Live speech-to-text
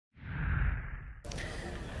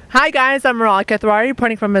Hi guys, I'm Meral Kathwari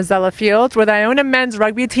reporting from Mazzella Field, where the Iona men's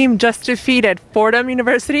rugby team just defeated Fordham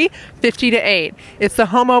University 50-8. It's the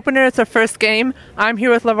home opener, it's our first game. I'm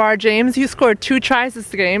here with LeVar James. You scored 2 tries this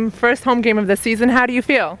game, first home game of the season. How do you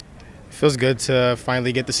feel? It feels good to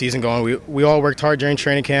finally get the season going. We all worked hard during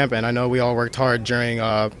training camp, and I know we all worked hard during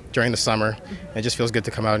the summer. It just feels good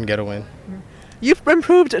to come out and get a win. You've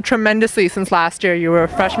improved tremendously since last year. You were a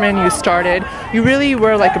freshman, you started. You really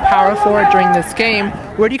were like a power forward during this game.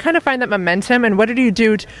 Where do you kind of find that momentum, and what did you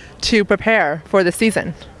do to prepare for the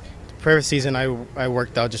season? To prepare for the season, I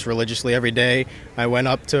worked out just religiously every day. I went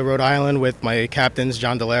up to Rhode Island with my captains,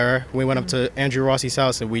 John Delara. We went up to Andrew Rossi's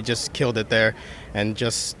house, and we just killed it there. And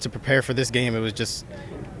just to prepare for this game, it was just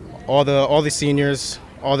all the seniors,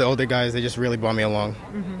 all the older guys, they just really brought me along.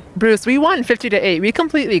 Bruce, we won 50-8. We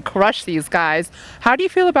completely crushed these guys. How do you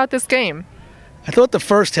feel about this game? I thought the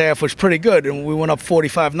first half was pretty good, and we went up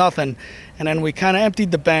 45-0, and then we kind of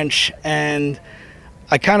emptied the bench, and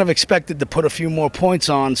I kind of expected to put a few more points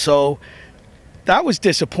on, so that was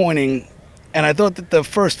disappointing. And I thought that the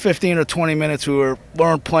first 15 or 20 minutes we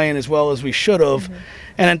weren't playing as well as we should have,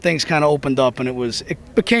 and then things kind of opened up, and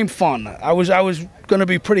it became fun. I was going to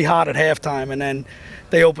be pretty hot at halftime, and then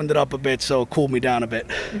they opened it up a bit, so it cooled me down a bit.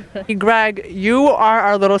 Greg, you are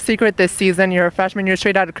our little secret this season. You're a freshman. You're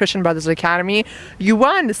straight out of Christian Brothers Academy. You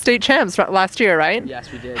won state champs last year, right?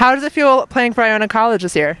 Yes, we did. How does it feel playing for Iona College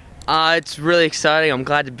this year? It's really exciting. I'm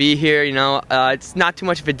glad to be here. You know, it's not too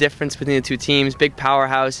much of a difference between the two teams. Big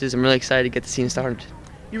powerhouses. I'm really excited to get the season started.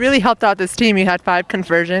 You really helped out this team. You had 5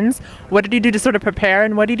 conversions. What did you do to sort of prepare,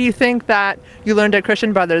 and what did you think that you learned at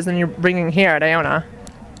Christian Brothers and you're bringing here at Iona?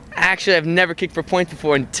 Actually, I've never kicked for points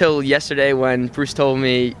before until yesterday when Bruce told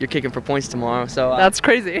me you're kicking for points tomorrow. So that's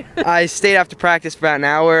crazy. I stayed after practice for about an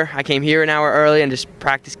hour. I came here an hour early and just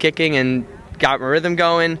practiced kicking and got my rhythm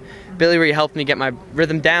going. Billy really helped me get my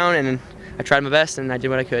rhythm down, and I tried my best and I did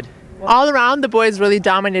what I could. All around, the boys really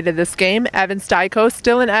dominated this game. Evan Stykos,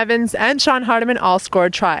 Dylan Evans, and Sean Hardiman all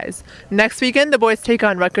scored tries. Next weekend, the boys take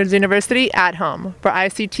on Rutgers University at home. For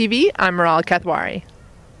ICTV, I'm Meral Kathwari.